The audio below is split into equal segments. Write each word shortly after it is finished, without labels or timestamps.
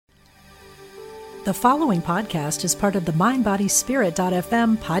The following podcast is part of the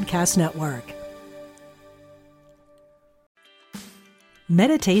MindBodySpirit.fm podcast network.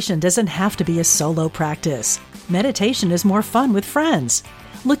 Meditation doesn't have to be a solo practice. Meditation is more fun with friends.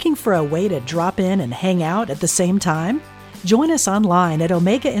 Looking for a way to drop in and hang out at the same time? Join us online at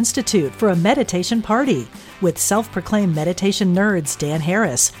Omega Institute for a meditation party with self-proclaimed meditation nerds Dan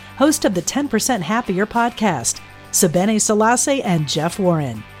Harris, host of the 10% Happier podcast, Sabene Selassie, and Jeff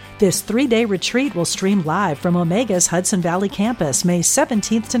Warren. This 3-day retreat will stream live from Omega's Hudson Valley campus May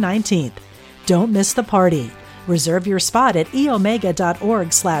 17th to 19th. Don't miss the party. Reserve your spot at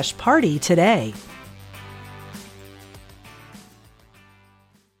eomega.org/party today.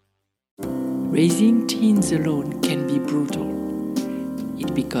 Raising teens alone can be brutal.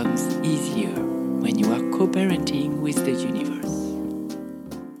 It becomes easier when you are co-parenting with the universe.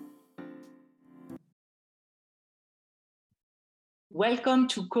 Welcome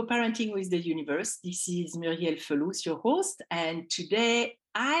to Co-Parenting with the Universe. This is Muriel Felous, your host, and today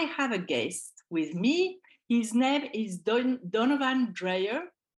I have a guest with me. His name is Donovan Dreyer.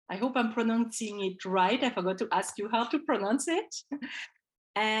 I hope I'm pronouncing it right. I forgot to ask you how to pronounce it.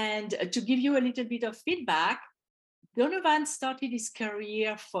 And to give you a little bit of feedback, Donovan started his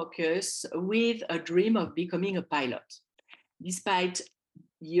career focus with a dream of becoming a pilot. Despite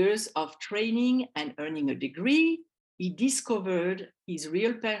years of training and earning a degree, he discovered his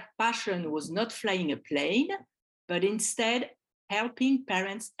real passion was not flying a plane, but instead helping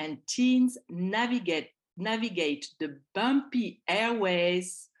parents and teens navigate the bumpy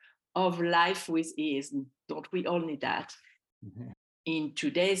airways of life with ease. Don't we all need that? Mm-hmm. In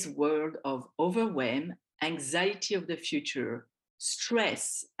today's world of overwhelm, anxiety of the future,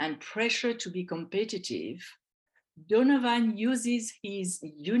 stress, and pressure to be competitive, Donovan uses his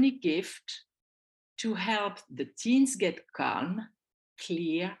unique gift to help the teens get calm,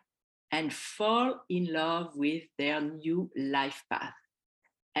 clear, and fall in love with their new life path.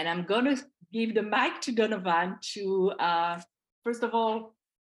 And I'm going to give the mic to Donovan to, first of all,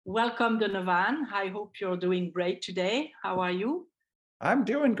 welcome, Donovan. I hope you're doing great today. How are you? I'm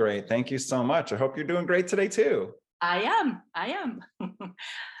doing great. Thank you so much. I hope you're doing great today, too. I am.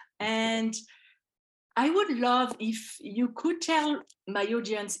 And I would love if you could tell my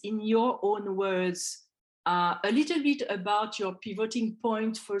audience in your own words a little bit about your pivoting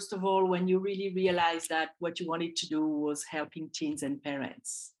point, first of all, when you really realized that what you wanted to do was helping teens and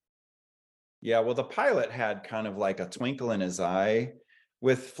parents. Yeah, well, the pilot had kind of like a twinkle in his eye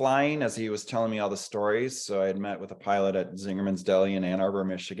with flying as he was telling me all the stories. So I had met with a pilot at Zingerman's Deli in Ann Arbor,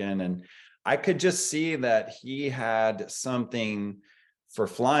 Michigan, and I could just see that he had something for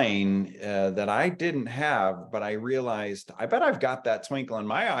flying that I didn't have, but I realized, I bet I've got that twinkle in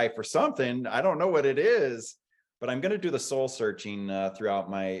my eye for something. I don't know what it is, but I'm going to do the soul searching throughout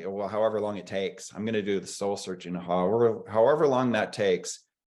however long it takes. I'm going to do the soul searching, however long that takes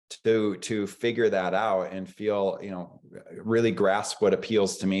to figure that out and feel, really grasp what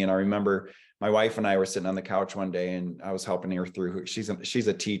appeals to me. And I remember my wife and I were sitting on the couch one day and I was helping her through, she's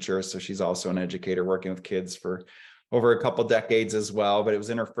a teacher. So she's also an educator working with kids for over a couple decades as well, but it was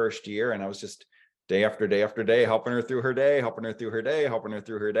in her first year. And I was just day after day after day, helping her through her day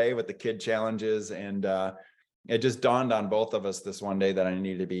with the kid challenges. And it just dawned on both of us this one day that I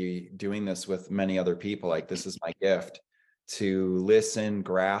needed to be doing this with many other people. Like, this is my gift, to listen,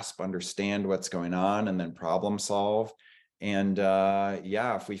 grasp, understand what's going on, and then problem solve. And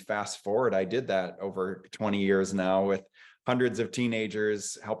if we fast forward, I did that over 20 years now with hundreds of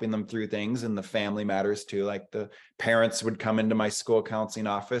teenagers, helping them through things, and the family matters too. Like, the parents would come into my school counseling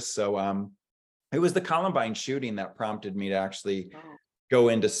office. So it was the Columbine shooting that prompted me to actually go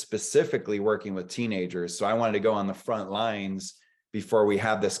into specifically working with teenagers. So I wanted to go on the front lines before we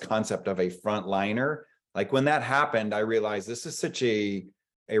had this concept of a frontliner. Like, when that happened, I realized this is such a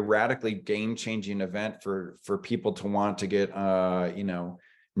radically game-changing event for people to want to get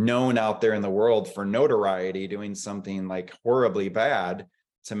known out there in the world for notoriety, doing something like horribly bad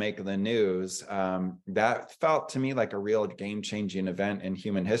to make the news. That felt to me like a real game-changing event in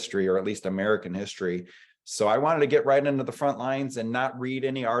human history, or at least American history. So I wanted to get right into the front lines and not read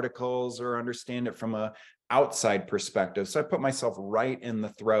any articles or understand it from a outside perspective. So I put myself right in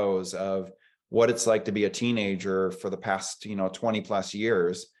the throes of what it's like to be a teenager for the past, 20 plus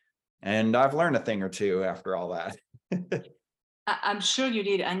years. And I've learned a thing or two after all that. I'm sure you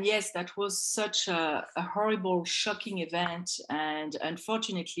did. And yes, that was such a horrible, shocking event. And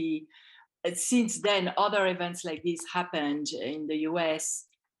unfortunately, since then, other events like this happened in the US.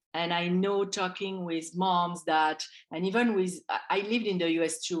 And I know, talking with moms that, and even with, I lived in the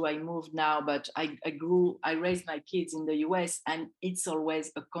US too, I moved now, but I raised my kids in the US, and it's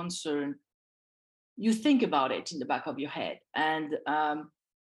always a concern you think about it in the back of your head, and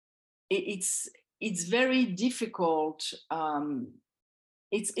it's very difficult.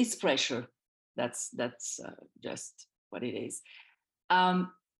 It's pressure. That's just what it is.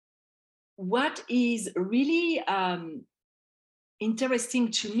 What is really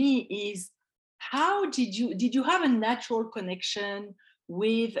interesting to me is, how did you have a natural connection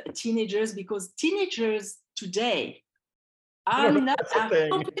with teenagers? Because teenagers today are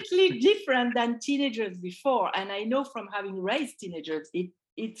completely different than teenagers before. And I know from having raised teenagers,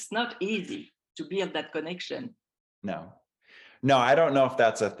 it's not easy to build that connection. No, I don't know if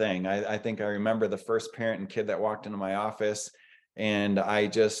that's a thing. I think I remember the first parent and kid that walked into my office, and I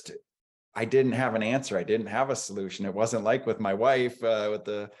didn't have an answer. I didn't have a solution. It wasn't like with my wife, with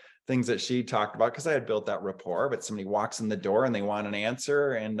the things that she talked about, because I had built that rapport, but somebody walks in the door and they want an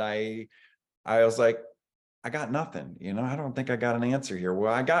answer. And I was like, I got nothing, I don't think I got an answer here.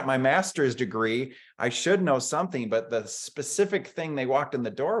 Well, I got my master's degree. I should know something, but the specific thing they walked in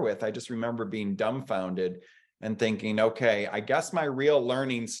the door with, I just remember being dumbfounded and thinking, okay, I guess my real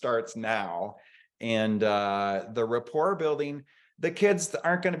learning starts now. And the rapport building, the kids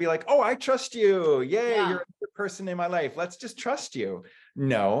aren't going to be like, oh, I trust you. Yay, yeah. You're a good person in my life. Let's just trust you.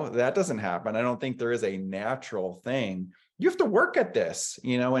 No, that doesn't happen. I don't think there is a natural thing. You have to work at this,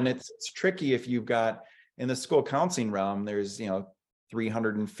 and it's tricky if you've got, in the school counseling realm, there's,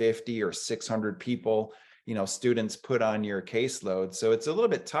 350 or 600 people, students put on your caseload. So it's a little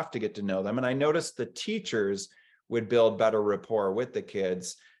bit tough to get to know them. And I noticed the teachers would build better rapport with the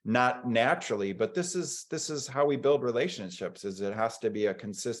kids, not naturally, but this is how we build relationships, is it has to be a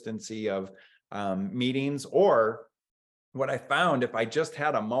consistency of meetings. Or what I found, if I just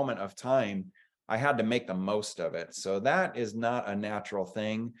had a moment of time, I had to make the most of it. So that is not a natural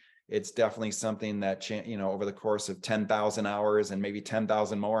thing. It's definitely something that, over the course of 10,000 hours and maybe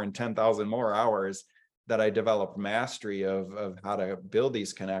 10,000 more and 10,000 more hours, that I developed mastery of how to build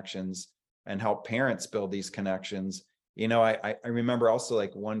these connections and help parents build these connections. I remember also,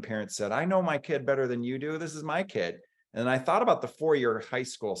 like, one parent said, I know my kid better than you do. This is my kid. And I thought about the 4-year high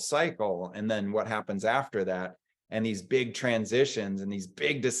school cycle and then what happens after that, and these big transitions and these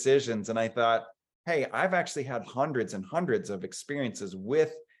big decisions. And I thought, hey, I've actually had hundreds and hundreds of experiences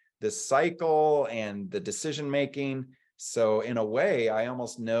with this cycle and the decision making. So in a way, I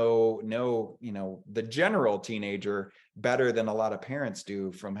almost know, the general teenager better than a lot of parents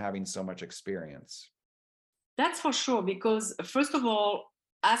do from having so much experience. That's for sure, because first of all,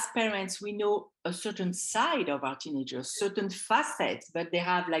 as parents, we know a certain side of our teenagers, certain facets, but they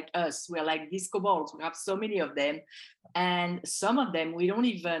have, like us, we're like disco balls. We have so many of them. And some of them, we don't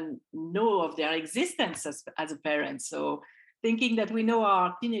even know of their existence as a parent. So thinking that we know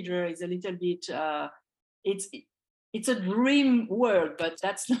our teenager is a little bit, it's a dream world, but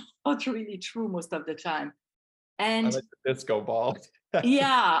that's not really true most of the time. And I like the disco ball.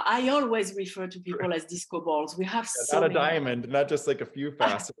 Yeah, I always refer to people as disco balls. We have not a diamond, not just like a few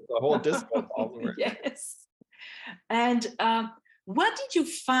facets, a whole disco ball. Yes. And what did you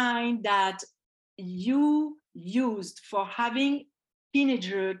find that you used for having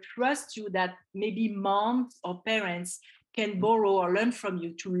teenagers trust you, that maybe moms or parents can borrow or learn from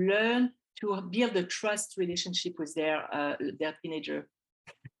you to learn to build a trust relationship with their teenager?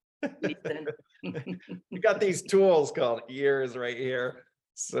 We got these tools called ears right here.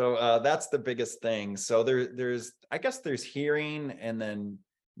 So that's the biggest thing. So there's hearing, and then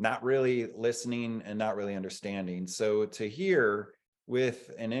not really listening and not really understanding. So to hear with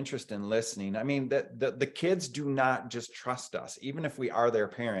an interest in listening, I mean, the kids do not just trust us, even if we are their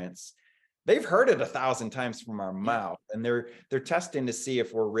parents. They've heard it 1,000 times from our mouth, and they're testing to see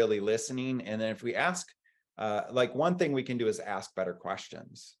if we're really listening. And then if we ask, like, one thing we can do is ask better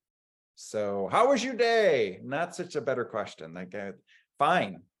questions. So, how was your day? Not such a better question. Like,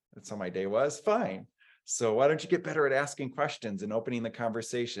 fine. That's how my day was. Fine. So why don't you get better at asking questions and opening the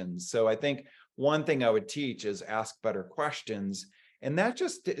conversation? So I think one thing I would teach is ask better questions. And that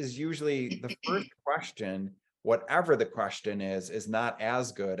just is usually the first question, whatever the question is not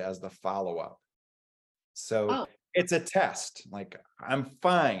as good as the follow-up. So It's a test. Like, I'm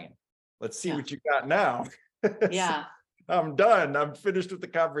fine. Let's see what you got now. Yeah. I'm done. I'm finished with the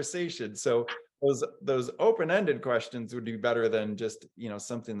conversation. So those open-ended questions would be better than just,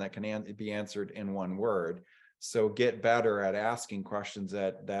 something that can be answered in one word. So get better at asking questions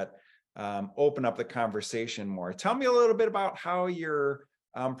that open up the conversation more. Tell me a little bit about how your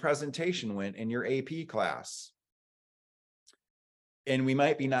presentation went in your AP class. And we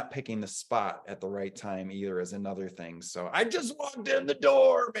might be not picking the spot at the right time either, is another thing. So I just walked in the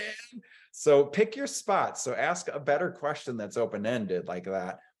door, man. So pick your spot. So ask a better question that's open-ended like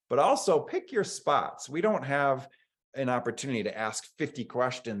that. but also pick your spots. We don't have an opportunity to ask 50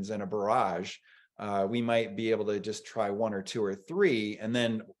 questions in a barrage. We might be able to just try 1 or 2 or 3, and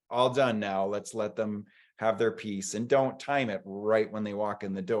then all done now. Let's let them have their piece, and don't time it right when they walk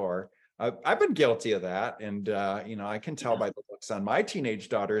in the door. I've been guilty of that. And, I can tell by the looks on my teenage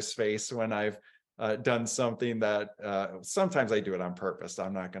daughter's face when I've done something that sometimes I do it on purpose.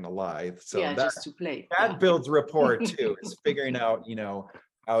 I'm not going to lie. So yeah, just to play. that builds rapport too, is figuring out,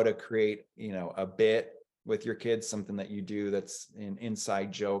 how to create, a bit with your kids, something that you do that's an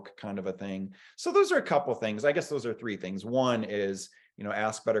inside joke kind of a thing. So those are a couple things. I guess those are 3 things. One is,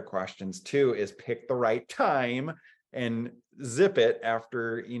 ask better questions. 2 is pick the right time and zip it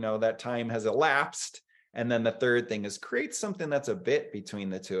after, that time has elapsed. And then the 3rd thing is create something that's a bit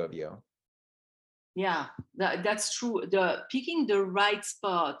between the 2 of you. Yeah, that's true. Picking the right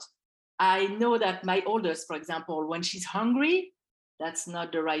spot. I know that my oldest, for example, when she's hungry, that's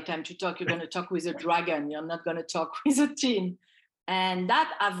not the right time to talk. You're going to talk with a dragon. You're not going to talk with a teen. And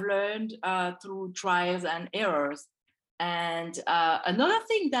that I've learned through trials and errors. And another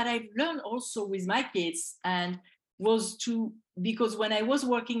thing that I've learned also with my kids was because when I was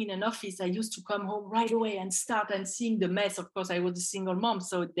working in an office, I used to come home right away and start and seeing the mess. Of course, I was a single mom,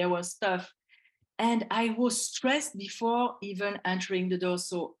 so there was stuff. And I was stressed before even entering the door.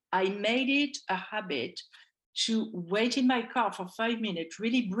 So I made it a habit to wait in my car for 5 minutes,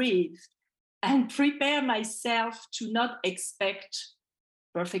 really breathe, and prepare myself to not expect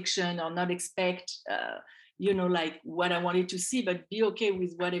perfection or not expect, like what I wanted to see, but be okay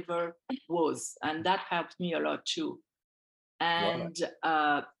with whatever it was. And that helped me a lot too. And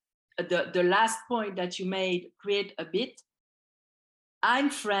the last point that you made, create a bit. I'm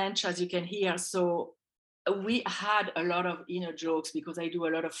French, as you can hear, so we had a lot of inner jokes because I do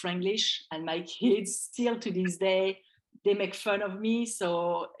a lot of Franglish, and my kids still to this day, they make fun of me.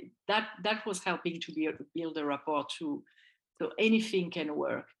 So that was helping to build a rapport too. So anything can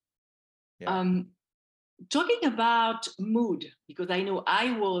work. Yeah. Talking about mood, because I know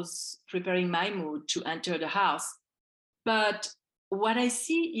I was preparing my mood to enter the house, but what I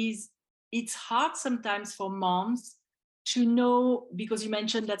see is it's hard sometimes for moms to know, because you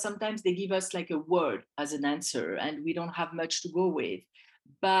mentioned that sometimes they give us like a word as an answer and we don't have much to go with.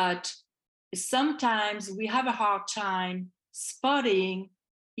 But sometimes we have a hard time spotting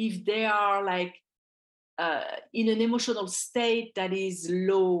if they are like in an emotional state that is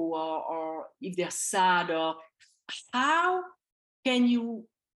low, or if they're sad, or how can you,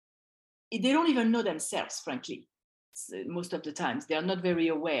 they don't even know themselves, frankly. Most of the times they are not very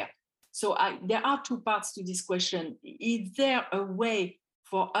aware. So there are 2 parts to this question. Is there a way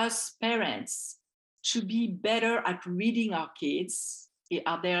for us parents to be better at reading our kids?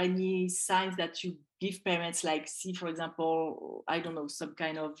 Are there any signs that you give parents, like see, for example, I don't know, some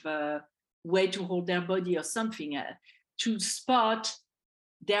kind of way to hold their body or something to spot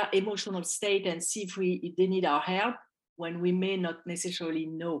their emotional state and see if they need our help when we may not necessarily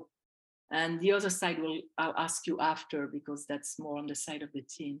know? And the other side I'll ask you after, because that's more on the side of the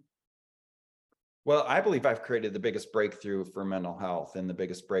teen. Well, I believe I've created the biggest breakthrough for mental health and the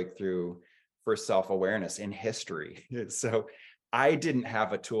biggest breakthrough for self-awareness in history. So I didn't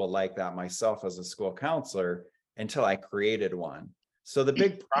have a tool like that myself as a school counselor until I created one. So the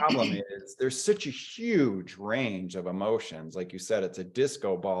big problem is there's such a huge range of emotions. Like you said, it's a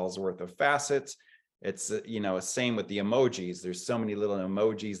disco ball's worth of facets. It's, same with the emojis. There's so many little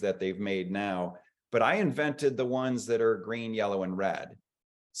emojis that they've made now, but I invented the ones that are green, yellow, and red.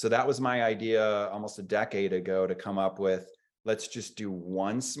 So that was my idea almost a decade ago, to come up with, let's just do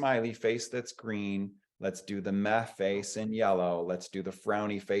one smiley face that's green. Let's do the meh face in yellow. Let's do the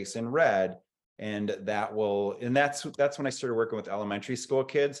frowny face in red. And that's when I started working with elementary school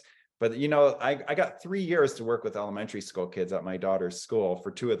kids. But, I got 3 years to work with elementary school kids at my daughter's school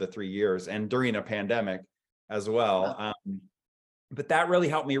for 2 of the 3 years, and during a pandemic as well. But that really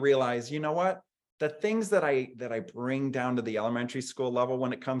helped me realize, you know what? The things that I bring down to the elementary school level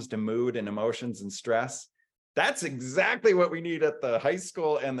when it comes to mood and emotions and stress, that's exactly what we need at the high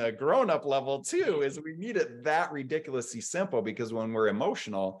school and the grown-up level too, is we need it that ridiculously simple, because when we're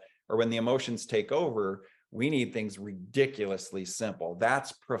emotional, or when the emotions take over, we need things ridiculously simple.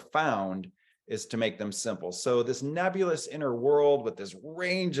 That's profound, is to make them simple. So this nebulous inner world with this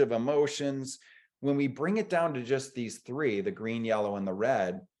range of emotions, when we bring it down to just these 3, the green, yellow, and the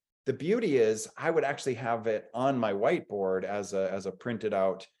red, the beauty is I would actually have it on my whiteboard as a printed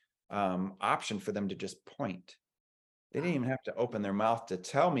out option for them to just point. They didn't even have to open their mouth to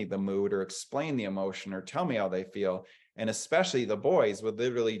tell me the mood or explain the emotion or tell me how they feel. And especially the boys would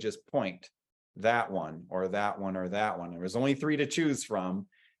literally just point, that one or that one or that one. There was only 3 to choose from.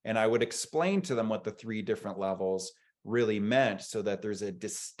 And I would explain to them what the three different levels really meant so that there's a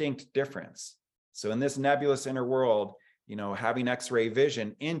distinct difference. So in this nebulous inner world, having X-ray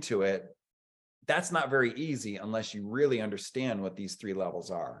vision into it, that's not very easy unless you really understand what these three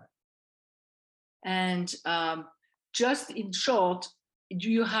levels are. And just in short, do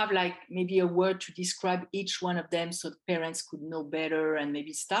you have like maybe a word to describe each one of them so parents could know better and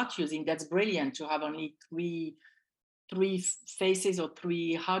maybe start using? That's brilliant to have only three faces or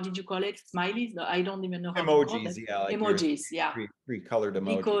three, how did you call it? Smileys? I don't even know how to call them. Emojis, yeah. Like emojis, yeah. Three colored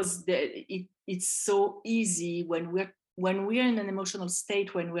emojis. Because it's so easy when we're in an emotional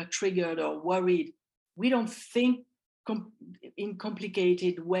state, when we're triggered or worried, we don't think in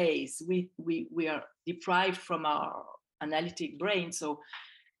complicated ways. We are deprived from our analytic brain. So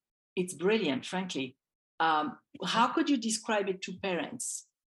it's brilliant, frankly. How could you describe it to parents?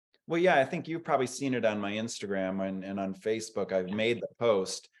 Well, yeah, I think you've probably seen it on my Instagram and on Facebook. I've made the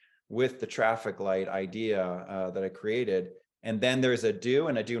post with the traffic light idea that I created. And then there's a do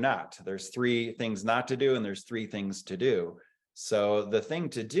and a do not. There's three things not to do, and there's three things to do. So the thing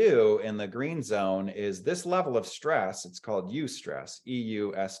to do in the green zone is this level of stress. It's called eustress,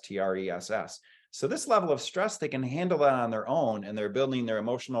 EUSTRESS. So this level of stress, they can handle that on their own, and they're building their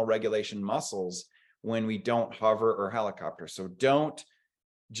emotional regulation muscles when we don't hover or helicopter. So don't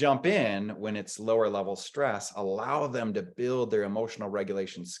jump in when it's lower level stress. Allow them to build their emotional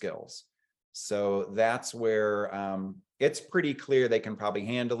regulation skills. So that's where it's pretty clear they can probably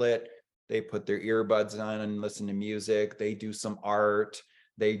handle it. They put their earbuds on and listen to music. They do some art,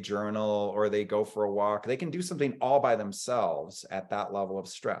 they journal, or they go for a walk. They can do something all by themselves at that level of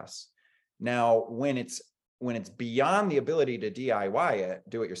stress. Now, when it's beyond the ability to DIY it,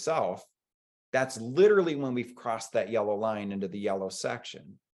 do it yourself, that's literally when we've crossed that yellow line into the yellow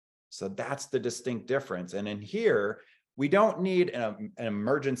section. So that's the distinct difference. And in here, we don't need an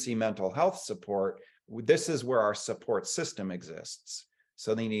emergency mental health support. This is where our support system exists.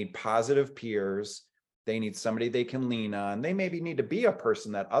 So they need positive peers. They need somebody they can lean on. They maybe need to be a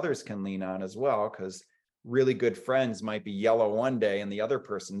person that others can lean on as well, because really good friends might be yellow one day and the other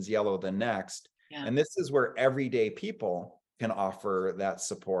person's yellow the next. Yeah. And this is where everyday people can offer that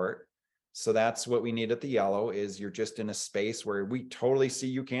support. So that's what we need at the yellow, is you're just in a space where we totally see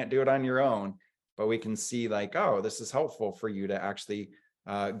you can't do it on your own, but we can see like, oh, this is helpful for you to actually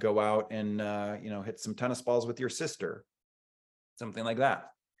go out and hit some tennis balls with your sister, something like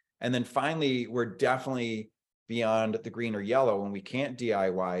that. And then finally, we're definitely beyond the green or yellow when we can't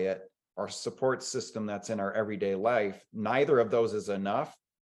DIY it. Our support system that's in our everyday life, neither of those is enough.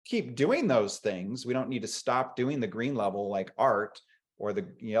 Keep doing those things. We don't need to stop doing the green level like art, or the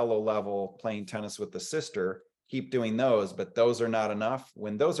yellow level playing tennis with the sister. Keep doing those, but those are not enough.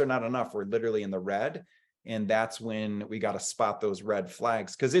 When those are not enough, we're literally in the red. And that's when we got to spot those red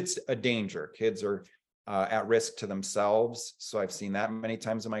flags, because it's a danger. Kids are at risk to themselves. So I've seen that many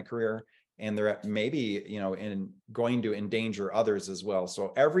times in my career, and they're maybe, going to endanger others as well.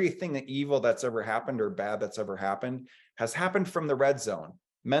 So everything that evil that's ever happened or bad that's ever happened has happened from the red zone.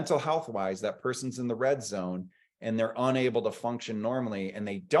 Mental health wise, that person's in the red zone and they're unable to function normally, and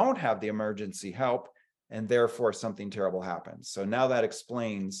they don't have the emergency help, and therefore something terrible happens. So now that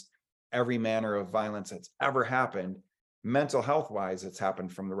explains every manner of violence that's ever happened. Mental health wise, it's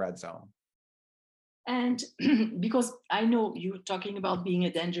happened from the red zone. And because I know you're talking about being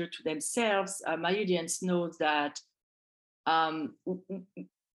a danger to themselves, my audience knows that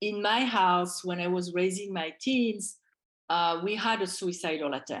in my house, when I was raising my teens, we had a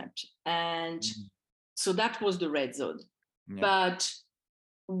suicidal attempt. And so that was the red zone. Yeah. But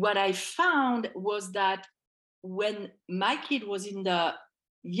what I found was that when my kid was in the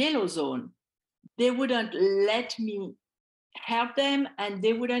yellow zone, they wouldn't let me help them, and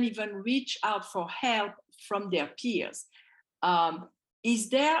they wouldn't even reach out for help from their peers. Is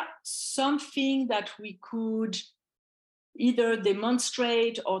there something that we could either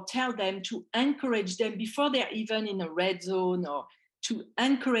demonstrate or tell them to encourage them before they're even in a red zone, or to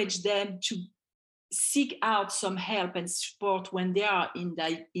encourage them to seek out some help and support when they are in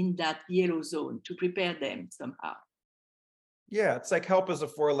that yellow zone, to prepare them somehow? Yeah, it's like help is a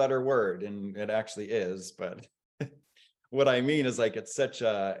 4-letter word, and it actually is, but what I mean is like, it's such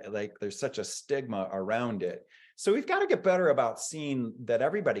a, like, there's such a stigma around it. So we've got to get better about seeing that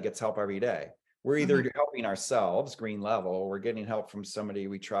everybody gets help every day. We're either helping ourselves, green level, we're getting help from somebody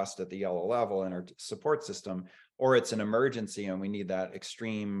we trust at the yellow level in our support system, or it's an emergency and we need that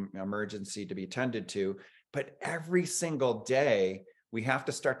extreme emergency to be tended to. But every single day, we have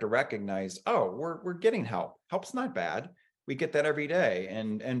to start to recognize, oh, we're getting help. Help's not bad. We get that every day.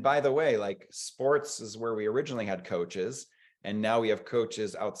 And by the way, like, sports is where we originally had coaches. And now we have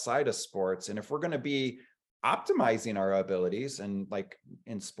coaches outside of sports. And if we're going to be optimizing our abilities, and like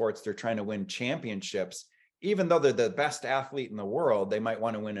in sports, they're trying to win championships, even though they're the best athlete in the world, they might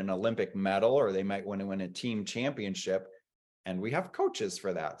want to win an Olympic medal, or they might want to win a team championship. And we have coaches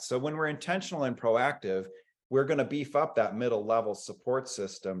for that. So when we're intentional and proactive, we're going to beef up that middle level support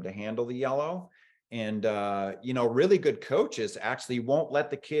system to handle the yellow. And, really good coaches actually won't let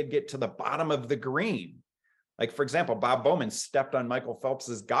the kid get to the bottom of the green. Like, for example, Bob Bowman stepped on Michael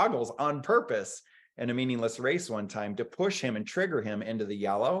Phelps's goggles on purpose in a meaningless race one time to push him and trigger him into the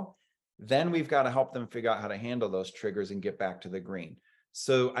yellow. Then we've got to help them figure out how to handle those triggers and get back to the green.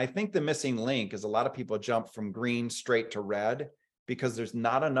 So I think the missing link is a lot of people jump from green straight to red because there's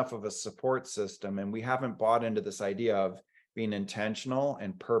not enough of a support system. And we haven't bought into this idea of being intentional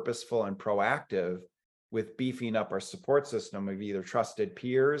and purposeful and proactive with beefing up our support system of either trusted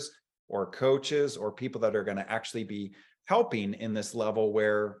peers or coaches or people that are going to actually be helping in this level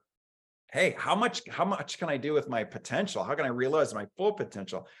where, hey, how much can I do with my potential? How can I realize my full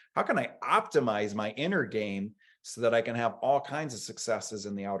potential? How can I optimize my inner game so that I can have all kinds of successes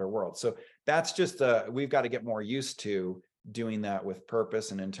in the outer world? So that's just we've got to get more used to doing that with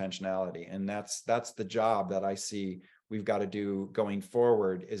purpose and intentionality. And that's the job that I see we've got to do going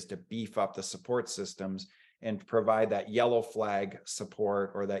forward, is to beef up the support systems and provide that yellow flag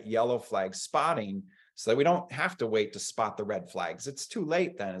support or that yellow flag spotting, so that we don't have to wait to spot the red flags. It's too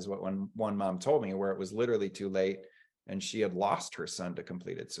late then, is what one mom told me, where it was literally too late and she had lost her son to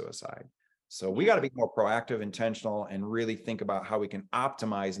completed suicide. So we got to be more proactive, intentional, and really think about how we can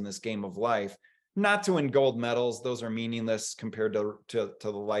optimize in this game of life, not to win gold medals. Those are meaningless compared to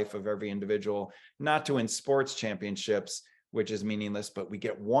the life of every individual, not to win sports championships, which is meaningless, but we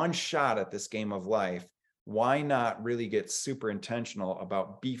get one shot at this game of life. Why not really get super intentional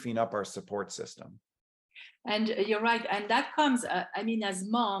about beefing up our support system? And you're right. And that comes, as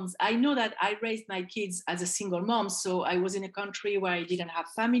moms, I know that I raised my kids as a single mom. So I was in a country where I didn't have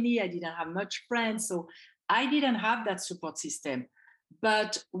family, I didn't have much friends. So I didn't have that support system.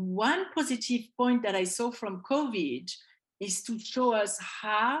 But one positive point that I saw from COVID is to show us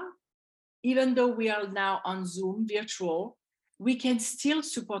how, even though we are now on Zoom, virtual, we can still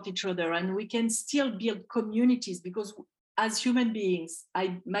support each other and we can still build communities, because as human beings,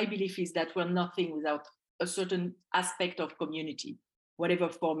 my belief is that we're nothing without a certain aspect of community, whatever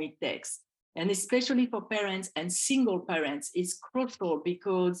form it takes. And especially for parents and single parents, it's crucial,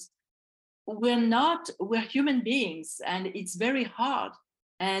 because we're human beings and it's very hard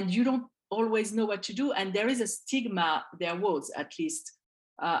and you don't always know what to do. And there is a stigma, there was at least,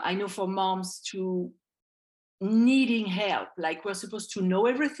 I know, for moms to needing help. Like, we're supposed to know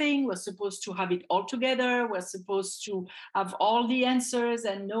everything, we're supposed to have it all together, we're supposed to have all the answers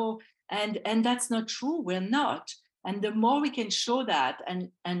and know, and that's not true. We're not. And the more we can show that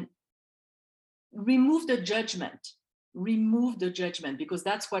and remove the judgment, because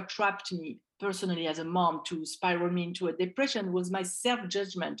that's what trapped me personally as a mom to spiral me into a depression, was my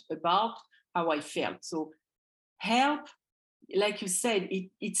self-judgment about how I felt. So help, like you said,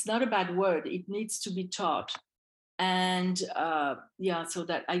 it's not a bad word, it needs to be taught. And so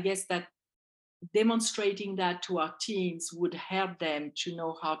that, I guess that demonstrating that to our teens would help them to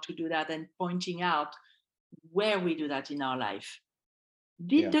know how to do that, and pointing out where we do that in our life.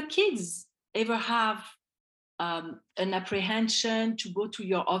 Did the kids ever have an apprehension to go to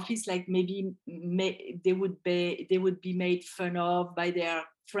your office, like maybe they would be made fun of by their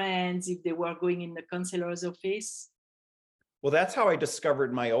friends if they were going in the counselor's office? Well, that's how I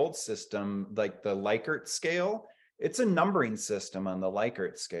discovered my old system, like the Likert scale. It's a numbering system on the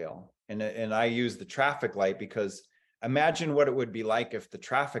Likert scale. And I use the traffic light because imagine what it would be like if the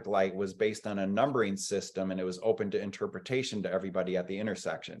traffic light was based on a numbering system and it was open to interpretation to everybody at the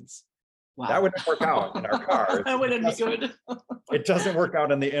intersections. Wow. That wouldn't work out in our cars. That wouldn't be good. It doesn't work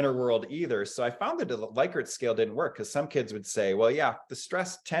out in the inner world either. So I found that the Likert scale didn't work, because some kids would say, well, yeah, the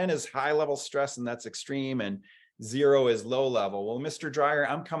stress 10 is high level stress and that's extreme, and 0 is low level. Well, Mr. Dreyer,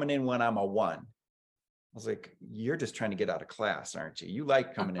 I'm coming in when I'm a 1. I was like, you're just trying to get out of class, aren't you? You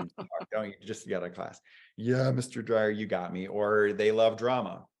like coming in to talk, don't you? Just get out of class. Yeah, Mr. Dreyer, you got me. Or they love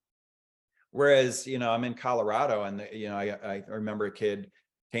drama. Whereas, I'm in Colorado, and I remember a kid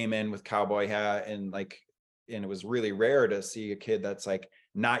came in with cowboy hat, and it was really rare to see a kid that's like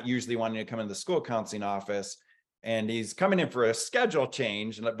not usually wanting to come into the school counseling office, and he's coming in for a schedule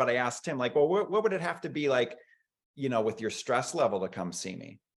change. But I asked him, like, well, what would it have to be like, with your stress level to come see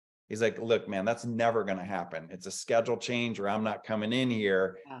me? He's like, look, man, that's never going to happen. It's a schedule change, or I'm not coming in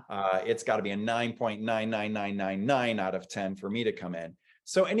here. It's got to be a 9.99999 out of 10 for me to come in.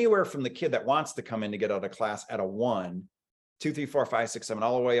 So anywhere from the kid that wants to come in to get out of class at a 1 2, 3, 4, 5, 6, 7,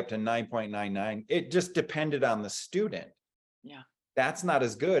 all the way up to 9.99. It just depended on the student. Yeah. That's not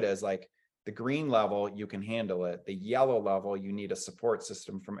as good as like the green level, you can handle it. The yellow level, you need a support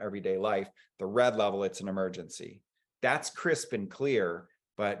system from everyday life. The red level, it's an emergency. That's crisp and clear.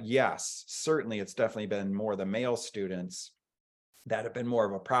 But yes, certainly it's definitely been more the male students that have been more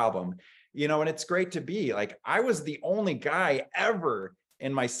of a problem. And it's great to be like, I was the only guy ever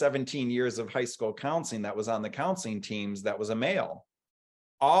in my 17 years of high school counseling that was on the counseling teams that was a male.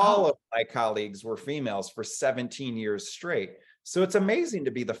 All of my colleagues were females for 17 years straight. So it's amazing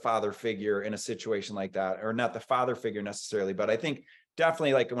to be the father figure in a situation like that, or not the father figure necessarily, but I think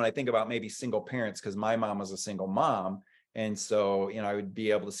definitely like when I think about maybe single parents, because my mom was a single mom. And so, I would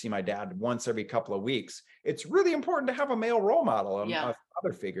be able to see my dad once every couple of weeks. It's really important to have a male role model, a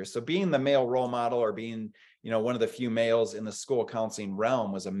father figure. So being the male role model or being, one of the few males in the school counseling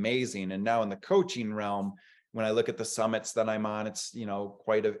realm was amazing. And now in the coaching realm, when I look at the summits that I'm on, it's,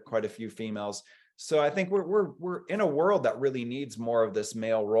 quite a few females. So I think we're in a world that really needs more of this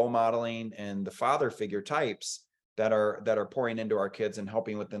male role modeling and the father figure types that are pouring into our kids and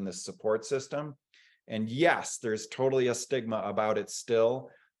helping within this support system. And yes, there's totally a stigma about it still.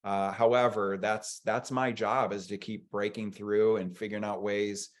 However, that's my job, is to keep breaking through and figuring out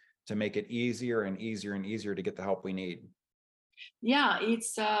ways to make it easier and easier and easier to get the help we need. Yeah,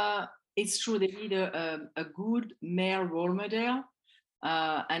 it's true. They need a good male role model.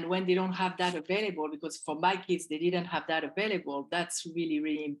 And when they don't have that available, because for my kids, they didn't have that available, that's really,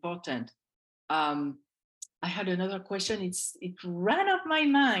 really important. I had another question. It ran off my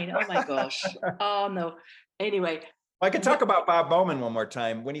mind. Oh my gosh. Oh no. Anyway. I could talk about Bob Bowman one more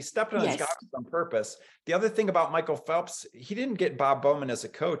time. When he stepped on his goggles on purpose. The other thing about Michael Phelps, he didn't get Bob Bowman as a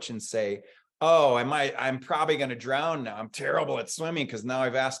coach and say, oh, I'm probably going to drown now. I'm terrible at swimming because now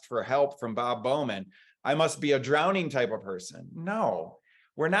I've asked for help from Bob Bowman. I must be a drowning type of person. No,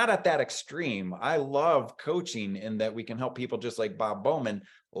 we're not at that extreme. I love coaching in that we can help people just like Bob Bowman.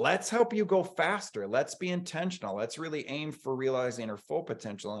 Let's help you go faster. Let's be intentional. Let's really aim for realizing our full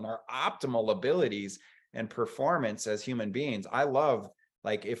potential and our optimal abilities and performance as human beings. I love,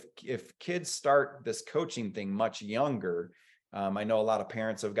 like, if kids start this coaching thing much younger. I know a lot of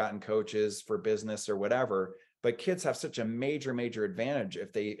parents have gotten coaches for business or whatever, but kids have such a major advantage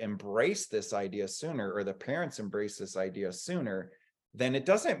if they embrace this idea sooner, or the parents embrace this idea sooner. Then it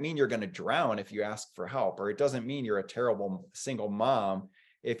doesn't mean you're going to drown if you ask for help, or it doesn't mean you're a terrible single mom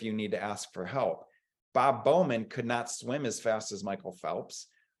if you need to ask for help. Bob Bowman could not swim as fast as Michael Phelps,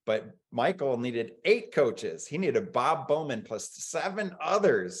 but Michael needed 8 coaches. He needed Bob Bowman plus 7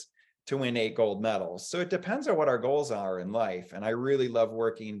 others to win 8 gold medals. So it depends on what our goals are in life. And I really love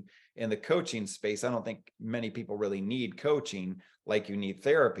working in the coaching space. I don't think many people really need coaching like you need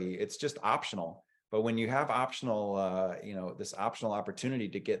therapy. It's just optional. But when you have optional, this optional opportunity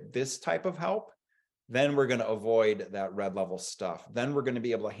to get this type of help, then we're going to avoid that red level stuff. Then we're going to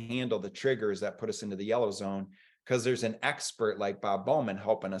be able to handle the triggers that put us into the yellow zone, because there's an expert like Bob Bowman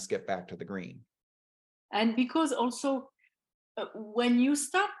helping us get back to the green. And because also, when you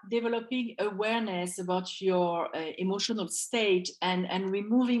start developing awareness about your emotional state and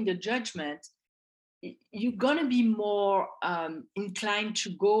removing the judgment, you're going to be more inclined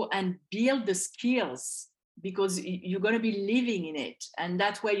to go and build the skills, because you're going to be living in it. And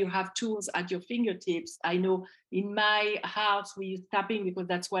that's where you have tools at your fingertips. I know in my house, we use tapping because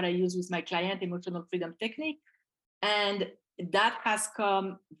that's what I use with my client, emotional freedom technique. And that has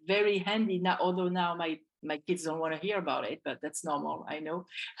come very handy now, although now my kids don't want to hear about it, but that's normal, I know.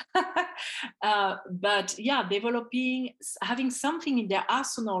 But yeah, having something in their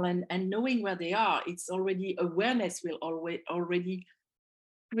arsenal and knowing where they are, it's already, awareness will already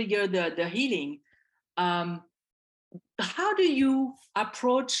trigger the healing. How do you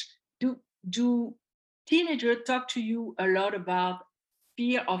approach, do teenagers talk to you a lot about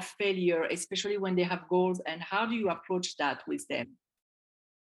fear of failure, especially when they have goals, and how do you approach that with them?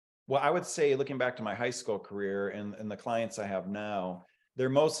 Well, I would say, looking back to my high school career and the clients I have now, they're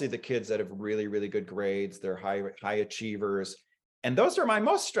mostly the kids that have really good grades. They're high achievers. And those are my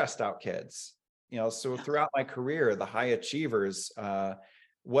most stressed out kids. So throughout my career, the high achievers,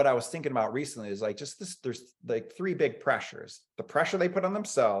 what I was thinking about recently is like there's like 3 big pressures. The pressure they put on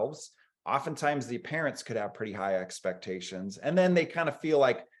themselves. Oftentimes the parents could have pretty high expectations. And then they kind of feel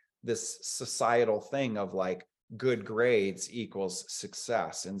like this societal thing of like, good grades equals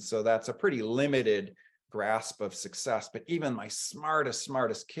success. And so that's a pretty limited grasp of success. But even my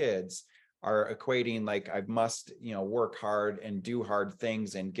smartest kids are equating like, I must, work hard and do hard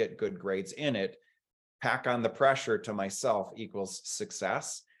things and get good grades in it. Pack on the pressure to myself equals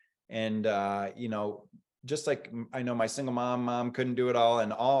success. And, just like I know my single mom couldn't do it all,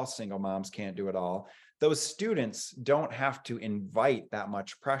 and all single moms can't do it all. Those students don't have to invite that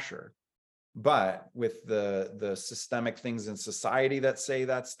much pressure. But with the systemic things in society that say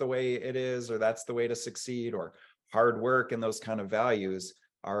that's the way it is, or that's the way to succeed, or hard work and those kind of values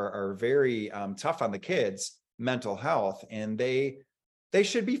are very tough on the kids' mental health, and they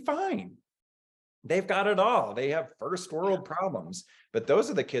should be fine. They've got it all. They have first world problems, but those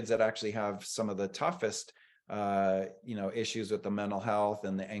are the kids that actually have some of the toughest issues with the mental health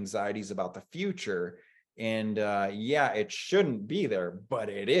and the anxieties about the future. And yeah, it shouldn't be there, but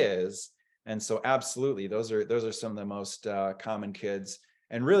it is. And so absolutely, those are some of the most common kids.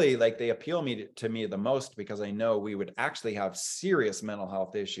 And really, like, they appeal to me the most, because I know we would actually have serious mental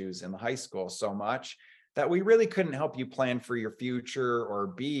health issues in the high school so much that we really couldn't help you plan for your future, or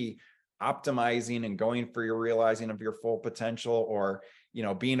be optimizing and going for your realizing of your full potential, or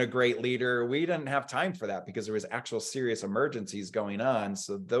being a great leader. We didn't have time for that because there was actual serious emergencies going on.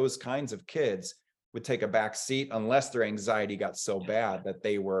 So those kinds of kids would take a back seat unless their anxiety got so bad that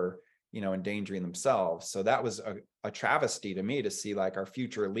they were endangering themselves. So that was a travesty to me, to see like our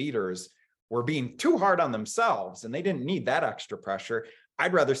future leaders were being too hard on themselves, and they didn't need that extra pressure.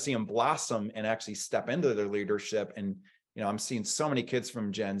 I'd rather see them blossom and actually step into their leadership. And I'm seeing so many kids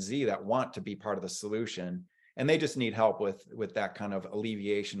from Gen Z that want to be part of the solution, and they just need help with that kind of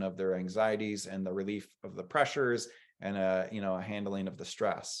alleviation of their anxieties and the relief of the pressures, and a handling of the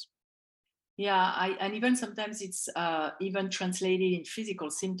stress. Yeah, and even sometimes it's even translated in physical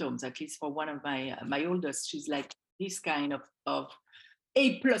symptoms. At least for one of my oldest, she's like this kind of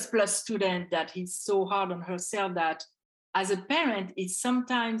A++ student that is so hard on herself that, as a parent, it's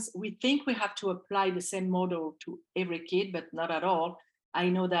sometimes we think we have to apply the same model to every kid, but not at all. I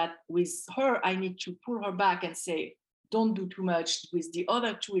know that with her, I need to pull her back and say, don't do too much. With the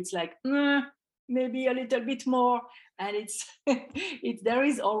other two, it's like, maybe a little bit more. And it's there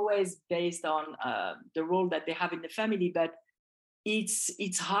is always based on the role that they have in the family, but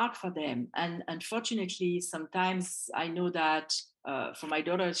it's hard for them. And unfortunately, sometimes I know that for my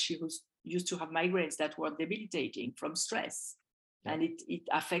daughter, she used to have migraines that were debilitating from stress, and it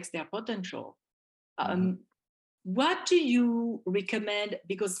affects their potential. What do you recommend?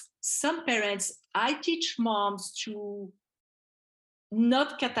 Because some parents, I teach moms to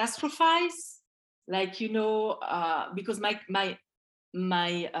not catastrophize, like, because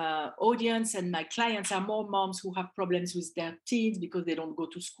my audience and my clients are more moms who have problems with their teens because they don't go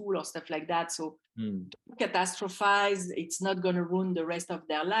to school or stuff like that. So don't catastrophize. It's not going to ruin the rest of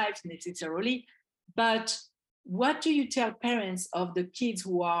their lives necessarily. But what do you tell parents of the kids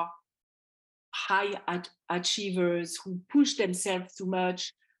who are high achievers, who push themselves too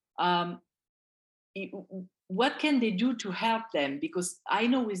much? What can they do to help them? Because I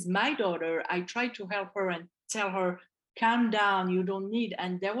know with my daughter, I try to help her and tell her, calm down, you don't need.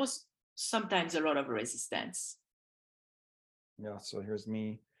 And there was sometimes a lot of resistance. Yeah, so here's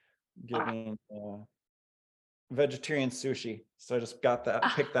me giving vegetarian sushi. So I just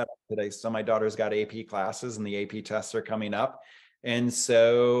picked that up today. So my daughter's got AP classes, and the AP tests are coming up. And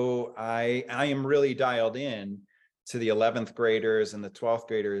so I am really dialed in to the 11th graders and the 12th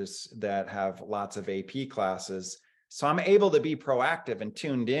graders that have lots of AP classes. So I'm able to be proactive and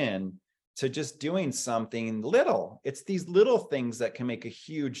tuned in to just doing something little. It's these little things that can make a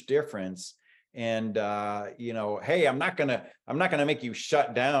huge difference. And hey, I'm not gonna make you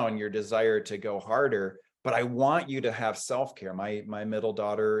shut down your desire to go harder, but I want you to have self-care. My middle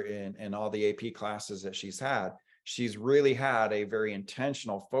daughter, in all the AP classes that she's really had a very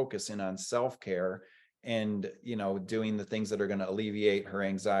intentional focus in on self-care, and doing the things that are going to alleviate her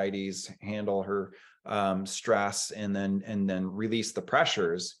anxieties, handle her stress, and then release the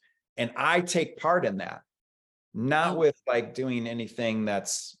pressures. And I take part in that, not with like doing anything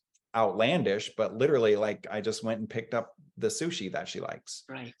that's outlandish, but literally, like, I just went and picked up the sushi that she likes.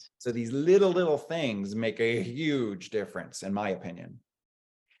 Right. So these little things make a huge difference, in my opinion.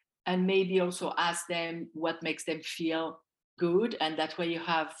 And maybe also ask them what makes them feel good, and that way you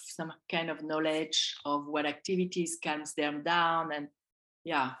have some kind of knowledge of what activities calms them down. And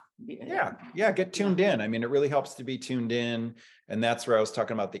get tuned in. I mean, it really helps to be tuned in, and that's where I was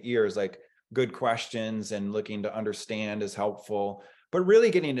talking about the ears. Like, good questions and looking to understand is helpful, but really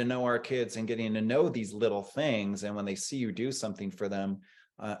getting to know our kids and getting to know these little things. And when they see you do something for them,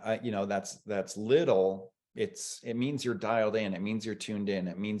 that's little. It means you're dialed in. It means you're tuned in.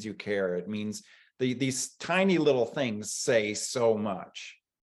 It means you care. It means these tiny little things say so much.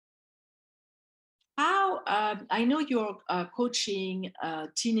 How I know you're coaching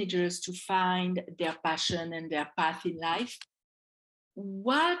teenagers to find their passion and their path in life.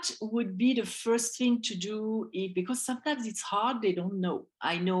 what would be the first thing to do if, because sometimes it's hard, they don't know.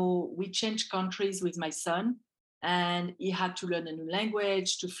 I know we changed countries with my son, and he had to learn a new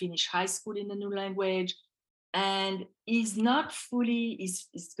language to finish high school in a new language. And he's not fully, he's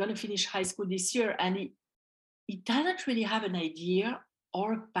going to finish high school this year, and he doesn't really have an idea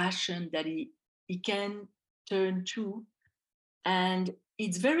or a passion that he can turn to. And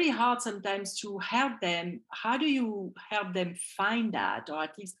it's very hard sometimes to help them. How do you help them find that, or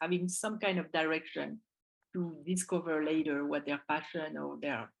at least having some kind of direction to discover later what their passion or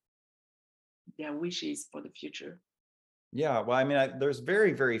their wishes for the future? Yeah, well, I mean, there's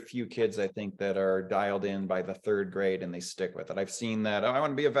very, very few kids, I think, that are dialed in by the third grade and they stick with it. I've seen that, oh, I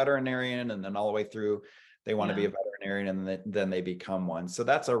want to be a veterinarian, and then all the way through, they want to be a veterinarian, and then they become one. So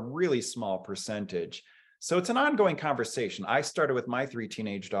that's a really small percentage. So it's an ongoing conversation. I started with my 3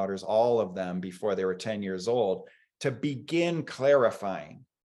 teenage daughters, all of them before they were 10 years old, to begin clarifying.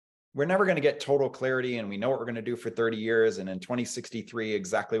 We're never going to get total clarity, and we know what we're going to do for 30 years. And in 2063,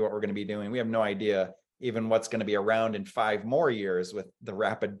 exactly what we're going to be doing. We have no idea even what's going to be around in 5 more years with the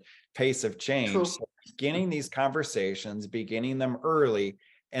rapid pace of change. So beginning these conversations, beginning them early.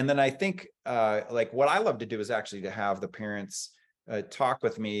 And then I think like what I love to do is actually to have the parents talk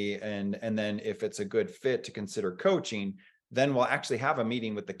with me, and then if it's a good fit to consider coaching, then we'll actually have a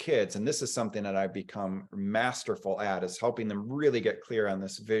meeting with the kids. And this is something that I've become masterful at, is helping them really get clear on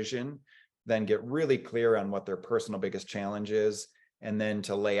this vision, then get really clear on what their personal biggest challenge is, and then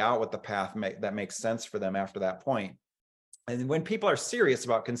to lay out what the path that makes sense for them after that point. And when people are serious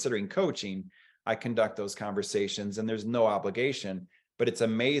about considering coaching, I conduct those conversations, and there's no obligation, but it's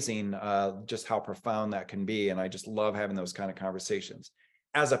amazing just how profound that can be. And I just love having those kind of conversations.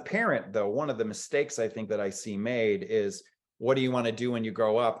 As a parent, though, one of the mistakes I think that I see made is, what do you want to do when you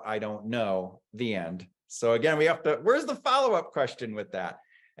grow up? I don't know. The end. So again, we have to, where's the follow-up question with that?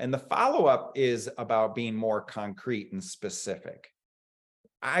 And the follow-up is about being more concrete and specific.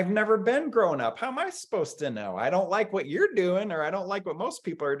 I've never been grown up. How am I supposed to know? I don't like what you're doing, or I don't like what most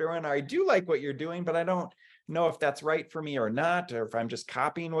people are doing, or I do like what you're doing, but I don't know if that's right for me or not, or if I'm just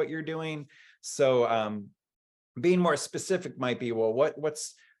copying what you're doing. So being more specific might be, well,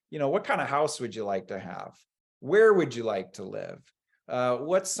 what's, what kind of house would you like to have? Where would you like to live?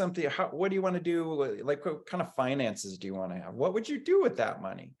 What's something, what do you want to do? Like, what kind of finances do you want to have? What would you do with that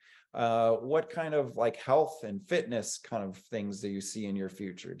money? What kind of like health and fitness kind of things do you see in your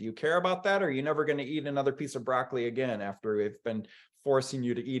future? Do you care about that? Or are you never going to eat another piece of broccoli again after we've been forcing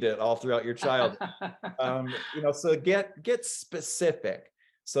you to eat it all throughout your childhood? So get specific.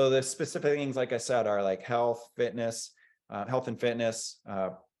 So the specific things, like I said, are like health and fitness,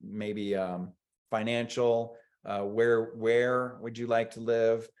 maybe financial, where would you like to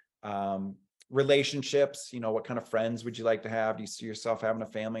live? Relationships, what kind of friends would you like to have? Do you see yourself having a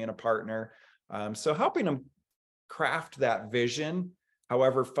family and a partner? So helping them craft that vision,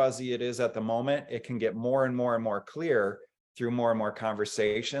 however fuzzy it is at the moment, it can get more and more and more clear through more and more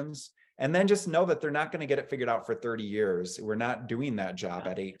conversations. And then just know that they're not going to get it figured out for 30 years. We're not doing that job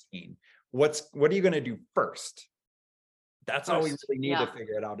at 18. What are you going to do first? That's all we really need to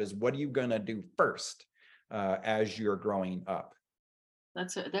figure it out, is what are you going to do first as you're growing up?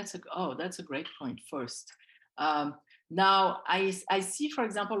 That's a great point. First, now I see, for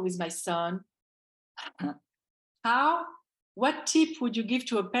example, with my son, what tip would you give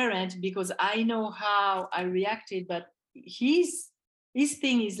to a parent? Because I know how I reacted, but his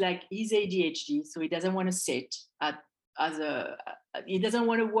thing is like, he's ADHD, so he doesn't want to sit he doesn't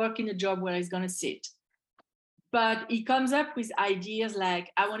want to work in a job where he's going to sit. But he comes up with ideas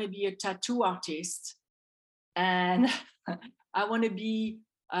like, I want to be a tattoo artist, and I want to be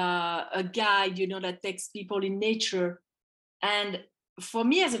a guide, that takes people in nature. And for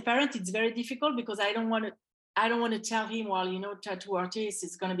me as a parent, it's very difficult, because I don't want to tell him, well, tattoo artist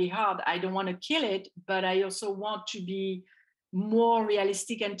is going to be hard. I don't want to kill it, but I also want to be more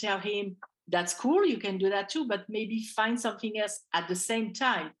realistic and tell him, that's cool, you can do that too, but maybe find something else at the same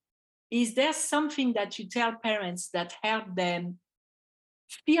time. Is there something that you tell parents that help them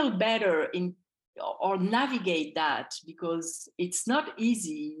feel better or navigate that? Because it's not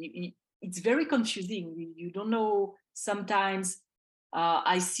easy. It's very confusing. You don't know sometimes.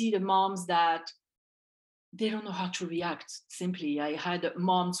 I see the moms that they don't know how to react. Simply, I had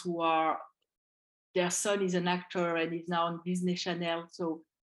moms their son is an actor and is now on Disney Channel. So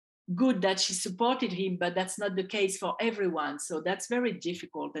good that she supported him, but that's not the case for everyone. So that's very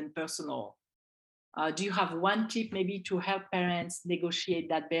difficult and personal. Do you have one tip maybe to help parents negotiate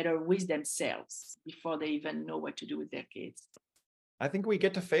that better with themselves before they even know what to do with their kids? I think we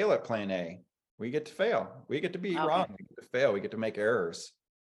get to fail at plan A. We get to fail. We get to be Okay. wrong. We get to fail. We get to make errors.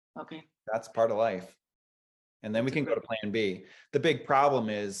 Okay. That's part of life. And then we That's can go to great. plan B. The big problem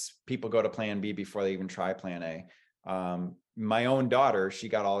is people go to plan B before they even try plan A. My own daughter, she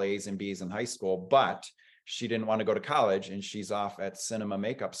got all A's and B's in high school, but she didn't want to go to college, and she's off at cinema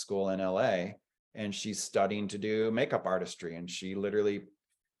makeup school in LA, and she's studying to do makeup artistry. And she literally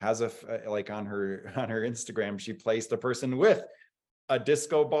has like on her Instagram, she placed a person with a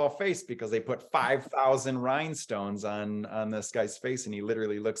disco ball face because they put 5,000 rhinestones on this guy's face, and he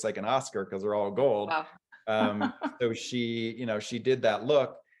literally looks like an Oscar because they're all gold. Wow. So she, she did that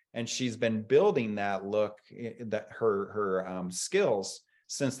look, and she's been building that look, that her skills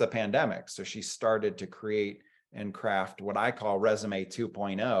since the pandemic. So she started to create and craft what I call Resume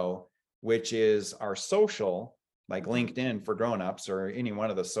 2.0, which is our social, like LinkedIn for grownups or any one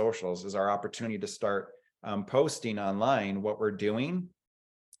of the socials, is our opportunity to start posting online what we're doing.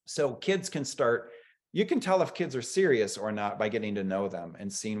 So kids can start, you can tell if kids are serious or not by getting to know them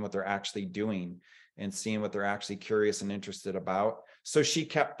and seeing what they're actually doing and seeing what they're actually curious and interested about. So she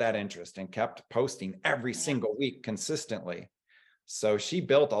kept that interest and kept posting every single week consistently. So she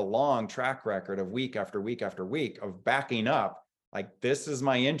built a long track record of week after week after week of backing up, like, this is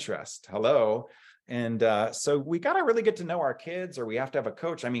my interest. Hello. And so we got to really get to know our kids, or we have to have a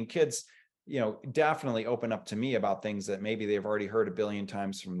coach. I mean, kids, definitely open up to me about things that maybe they've already heard a billion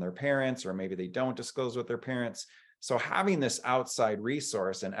times from their parents, or maybe they don't disclose with their parents. So having this outside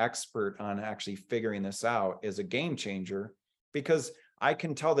resource, an expert on actually figuring this out, is a game changer, because I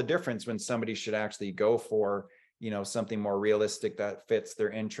can tell the difference when somebody should actually go for, something more realistic that fits their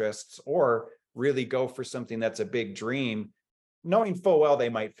interests, or really go for something that's a big dream, knowing full well they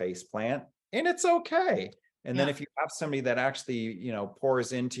might face plant, and it's okay. And then if you have somebody that actually,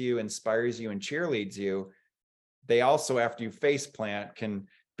 pours into you, inspires you, and cheerleads you, they also, after you face plant, can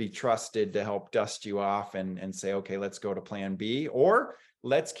be trusted to help dust you off and say, okay, let's go to plan B, or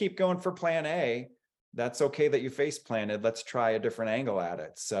let's keep going for plan A. That's okay that you face planted. Let's try a different angle at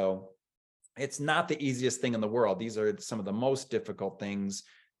it. So it's not the easiest thing in the world. These are some of the most difficult things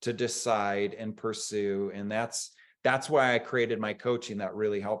to decide and pursue. And that's why I created my coaching that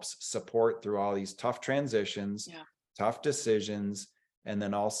really helps support through all these tough transitions, tough decisions, and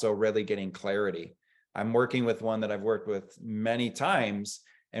then also really getting clarity. I'm working with one that I've worked with many times,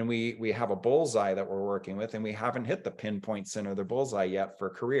 and we have a bullseye that we're working with, and we haven't hit the pinpoint center of the bullseye yet for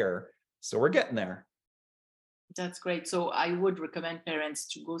career. So we're getting there. That's great. So I would recommend parents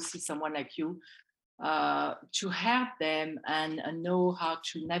to go see someone like you, to help them and know how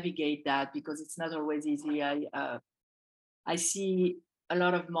to navigate that, because it's not always easy. I see a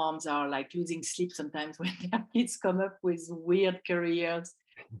lot of moms are like losing sleep sometimes when their kids come up with weird careers.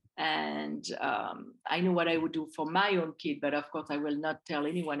 And I know what I would do for my own kid, but of course I will not tell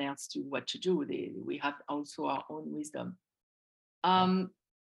anyone else what to do. We have also our own wisdom. Can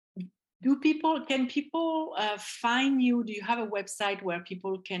people find you? Do you have a website where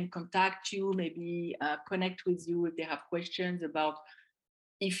people can contact you, maybe connect with you if they have questions about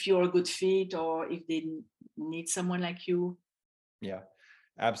if you're a good fit, or if they need someone like you? Yeah,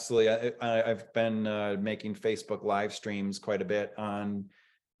 absolutely. I've been making Facebook live streams quite a bit on,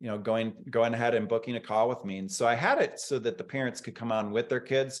 going ahead and booking a call with me. And so I had it so that the parents could come on with their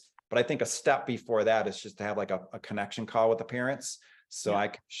kids. But I think a step before that is just to have like a connection call with the parents. So I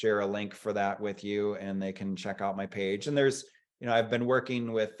can share a link for that with you, and they can check out my page. And there's, I've been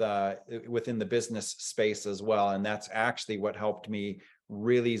working with within the business space as well. And that's actually what helped me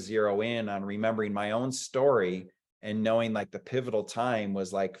really zero in on remembering my own story, and knowing like the pivotal time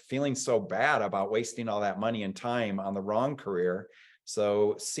was like feeling so bad about wasting all that money and time on the wrong career.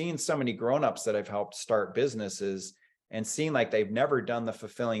 So seeing so many grownups that I've helped start businesses, and seeing like they've never done the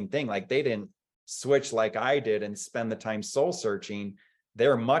fulfilling thing, like they didn't switch like I did and spend the time soul searching.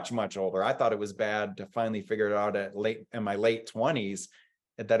 They're much, much older. I thought it was bad to finally figure it out in my late 20s,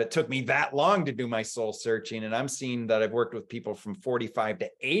 that it took me that long to do my soul searching. And I'm seeing that I've worked with people from 45 to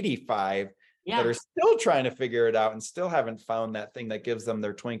 85 that are still trying to figure it out and still haven't found that thing that gives them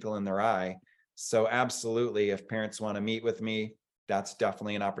their twinkle in their eye. So absolutely, if parents want to meet with me, that's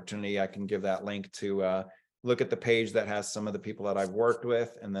definitely an opportunity. I can give that link to look at the page that has some of the people that I've worked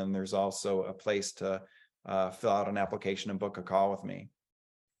with. And then there's also a place to fill out an application and book a call with me.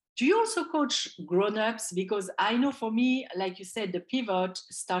 Do you also coach grown-ups? Because I know for me, like you said, the pivot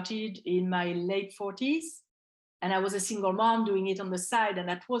started in my late 40s, and I was a single mom doing it on the side, and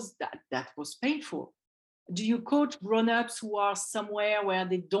that was painful. Do you coach grown-ups who are somewhere where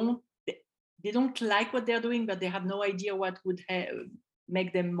they don't like what they're doing, but they have no idea what would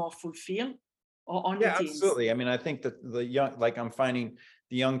make them more fulfilled? or only Yeah, teens? absolutely. I mean, I think that the young, like I'm finding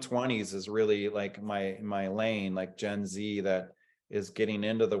the young 20s is really like my lane, like Gen Z that is getting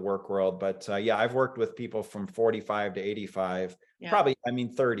into the work world. But yeah, I've worked with people from 45 to 85, Yeah. probably, I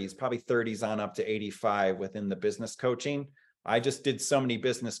mean, 30s, probably 30s on up to 85 within the business coaching. I just did so many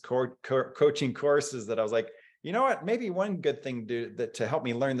business coaching courses that I was like, you know what, maybe one good thing to help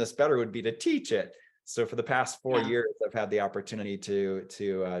me learn this better would be to teach it. So for the past 4 years, I've had the opportunity to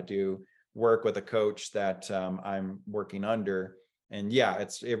do work with a coach that I'm working under. And yeah,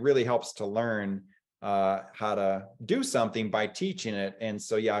 it really helps to learn how to do something by teaching it. And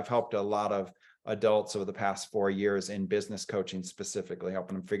so, yeah, I've helped a lot of adults over the past 4 years in business coaching, specifically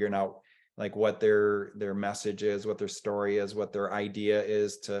helping them figuring out like what their message is, what their story is, what their idea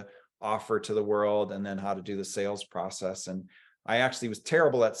is to offer to the world, and then how to do the sales process. And I actually was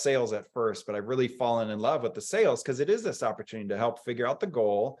terrible at sales at first, but I've really fallen in love with the sales because it is this opportunity to help figure out the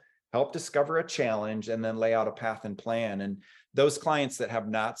goal, help discover a challenge, and then lay out a path and plan. And those clients that have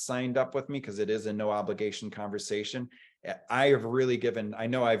not signed up with me, because it is a no obligation conversation, I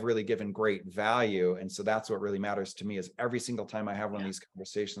know I've really given great value. And so that's what really matters to me is every single time I have one of these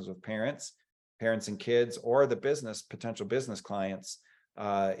conversations with parents and kids, or the potential business clients,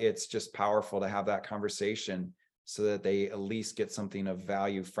 it's just powerful to have that conversation so that they at least get something of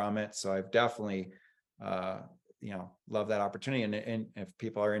value from it. So I've definitely, love that opportunity. And if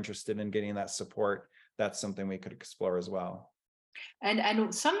people are interested in getting that support, that's something we could explore as well.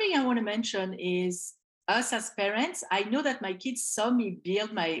 And something I want to mention is us as parents. I know that my kids saw me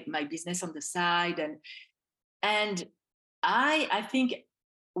build my business on the side, and I think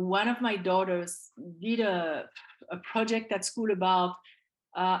one of my daughters did a project at school about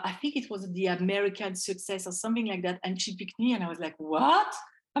I think it was the American success or something like that, and she picked me, and I was like, "What?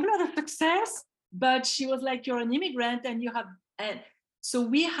 I'm not a success." But she was like, "You're an immigrant, and you have," and so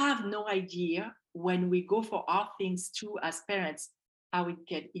we have no idea when we go for our things too as parents how it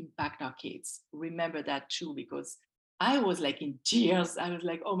can impact our kids. Remember that too, because I was like in tears. I was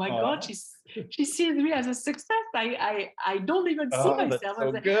like, "Oh my God, she sees me as a success. I don't even see Oh, that's myself. so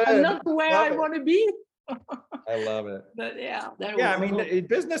I'm good. not where Love I it. want to be." I love it. But yeah, that Yeah, was I mean,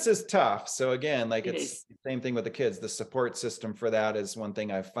 business is tough. So again, like it it's is. the same thing with the kids. The support system for that is one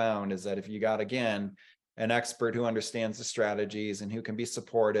thing I've found is that if you got, again, an expert who understands the strategies and who can be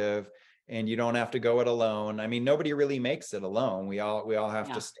supportive, and you don't have to go it alone. I mean, nobody really makes it alone. We all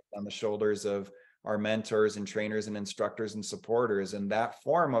have to stand on the shoulders of our mentors and trainers and instructors and supporters. And that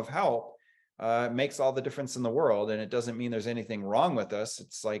form of help makes all the difference in the world. And it doesn't mean there's anything wrong with us.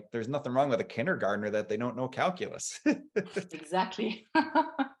 It's like there's nothing wrong with a kindergartner that they don't know calculus. Exactly.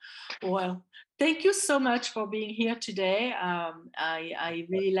 Well, thank you so much for being here today. I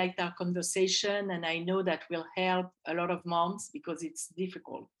really liked our conversation, and I know that will help a lot of moms because it's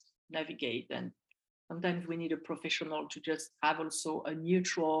difficult to navigate, and sometimes we need a professional to just have also a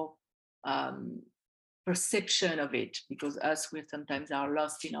neutral um, perception of it, because us, we sometimes are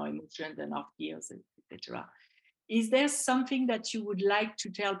lost in our emotions and our fears, etc. Is there something that you would like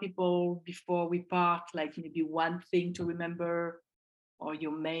to tell people before we part, like maybe one thing to remember, or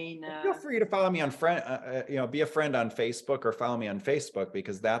your main Feel free to follow me on be a friend on Facebook, or follow me on Facebook,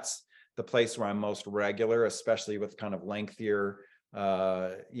 because that's the place where I'm most regular, especially with kind of lengthier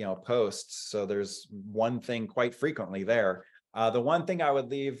posts. So there's one thing quite frequently there. The one thing I would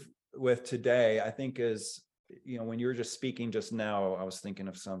leave with today, I think, is, when you were just speaking just now, I was thinking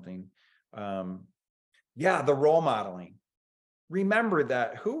of something. The role modeling. Remember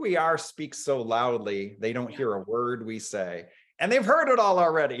that who we are speaks so loudly, they don't hear a word we say. And they've heard it all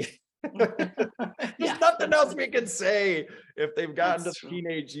already. There's nothing else we can say. If they've gotten to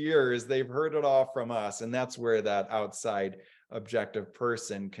teenage years, they've heard it all from us. And that's where that outside objective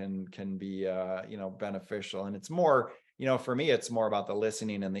person can be beneficial. And it's more, for me, it's more about the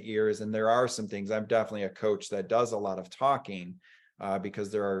listening and the ears. And there are some things. I'm definitely a coach that does a lot of talking, because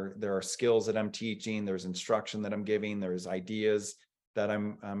there are skills that I'm teaching, there's instruction that I'm giving, there's ideas that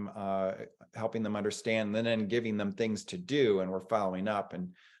I'm helping them understand, and then giving them things to do, and we're following up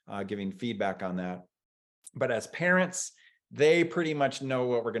and giving feedback on that. But as parents, they pretty much know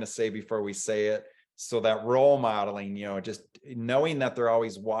what we're going to say before we say it. So that role modeling, just knowing that they're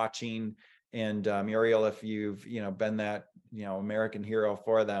always watching. And Muriel, if you've been that American hero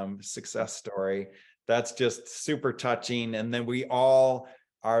for them, success story, that's just super touching. And then we all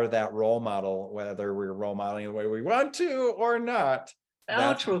are that role model, whether we're role modeling the way we want to or not.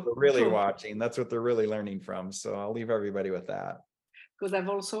 That's what they're really watching. That's what they're really learning from. So I'll leave everybody with that. Because I've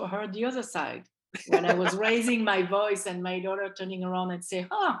also heard the other side. When I was raising my voice and my daughter turning around and say,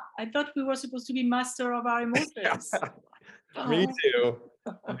 I thought we were supposed to be master of our emotions. Me too.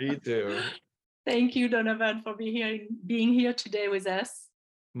 Me too. Thank you, Donovan, for being here today with us.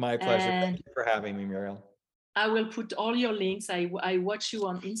 My pleasure. And thank you for having me, Muriel. I will put all your links. I watch you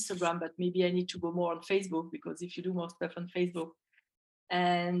on Instagram, but maybe I need to go more on Facebook, because if you do more stuff on Facebook.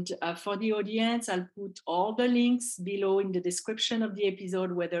 And for the audience, I'll put all the links below in the description of the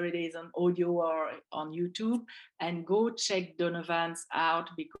episode, whether it is on audio or on YouTube. And go check Donovan's out,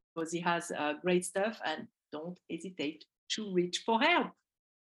 because he has great stuff, and don't hesitate to reach for help.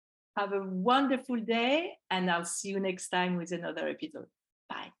 Have a wonderful day, and I'll see you next time with another episode.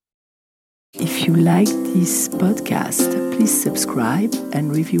 Bye. If you like this podcast, please subscribe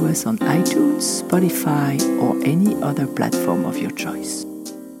and review us on iTunes, Spotify, or any other platform of your choice.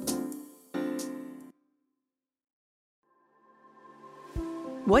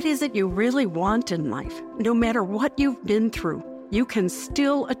 What is it you really want in life? No matter what you've been through, you can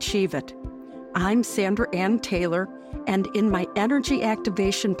still achieve it. I'm Sandra Ann Taylor, and in my Energy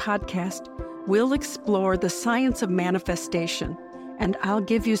Activation podcast, we'll explore the science of manifestation, and I'll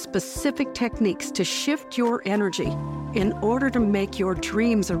give you specific techniques to shift your energy in order to make your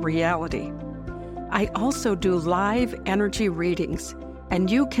dreams a reality. I also do live energy readings, and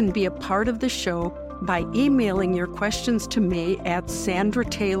you can be a part of the show by emailing your questions to me at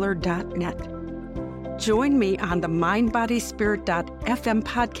sandrataylor.net. Join me on the mindbodyspirit.fm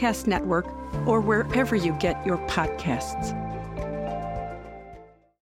podcast network or wherever you get your podcasts.